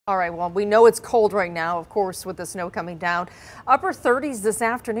All right, well, we know it's cold right now, of course, with the snow coming down. Upper 30s this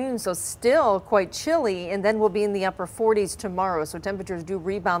afternoon, so still quite chilly, and then we'll be in the upper 40s tomorrow. So temperatures do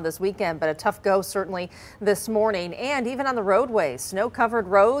rebound this weekend, but a tough go certainly this morning. And even on the roadways, snow-covered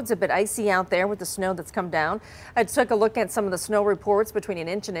roads, a bit icy out there with the snow that's come down. I took a look at some of the snow reports. Between an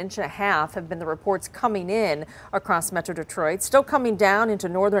inch and a half have been the reports coming in across Metro Detroit. Still coming down into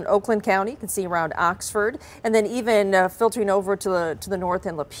northern Oakland County. You can see around Oxford, and then even filtering over to the north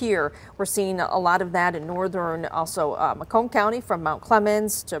in Lapeer. We're seeing a lot of that in northern, also Macomb County, from Mount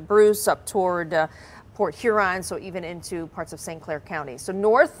Clemens to Bruce up toward Port Huron, so even into parts of St. Clair County. So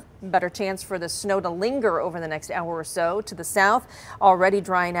north, better chance for the snow to linger over the next hour or so. To the south, already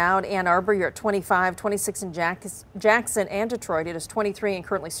drying out. Ann Arbor, you're at 25, 26 in Jackson and Detroit. It is 23 and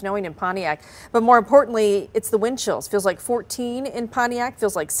currently snowing in Pontiac. But more importantly, it's the wind chills. Feels like 14 in Pontiac,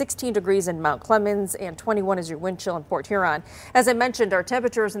 feels like 16 degrees in Mount Clemens, and 21 is your wind chill in Port Huron. As I mentioned, our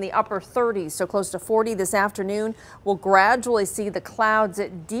temperatures in the upper 30s, so close to 40 this afternoon. We'll gradually see the clouds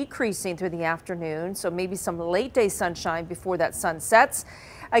decreasing through the afternoon, so maybe some late day sunshine before that sun sets.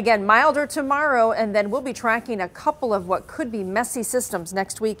 Again, milder tomorrow, and then we'll be tracking a couple of what could be messy systems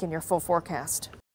next week in your full forecast.